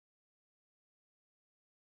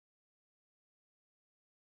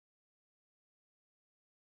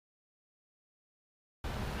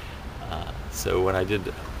So when I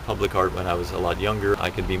did public art when I was a lot younger,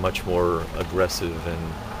 I could be much more aggressive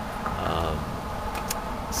and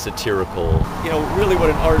satirical. You know, really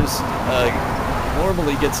what an artist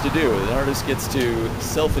normally gets to do. An artist gets to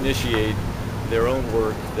self-initiate their own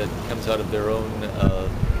work that comes out of their own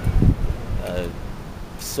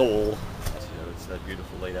soul. You know, it's that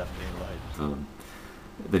beautiful late afternoon light.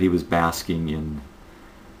 That he was basking in,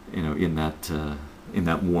 you know, in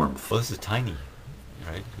that warmth. Well, this is tiny,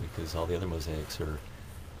 right? Because all the other mosaics are,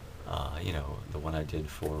 you know, the one I did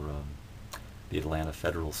for the Atlanta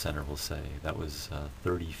Federal Center, we'll say, that was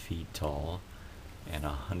 30 feet tall and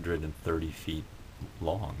 130 feet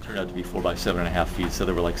long. It turned out to be 4 by 7.5 feet, so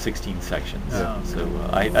there were like 16 sections. Yeah. So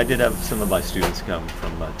I did have some of my students come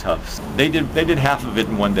from Tufts. They did half of it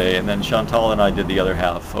in one day, and then Chantal and I did the other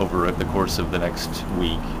half over the course of the next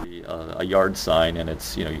week. A yard sign, and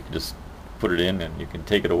it's, you know, you can just put it in and you can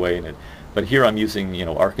take it away. But here I'm using, you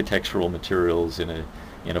know, architectural materials in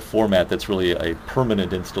a format that's really a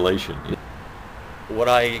permanent installation. What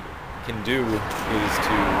I can do is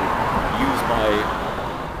to use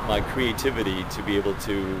my creativity to be able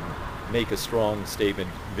to make a strong statement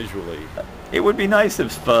visually. It would be nice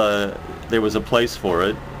if there was a place for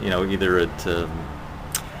it, you know, either at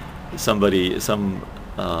some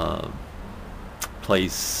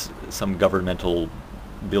place, some governmental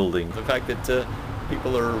building. The fact that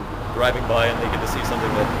people are driving by and they get to see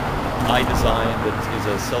something that I designed that is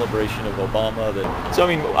a celebration of Obama. So I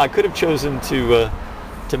mean, I could have chosen to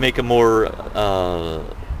make a more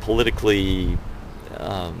politically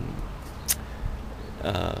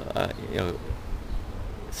you know,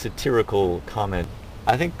 satirical comment.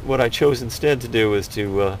 I think what I chose instead to do is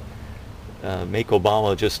to make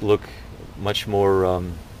Obama just look much more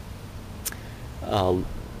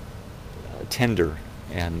tender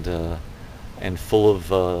and full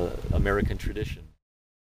of American tradition.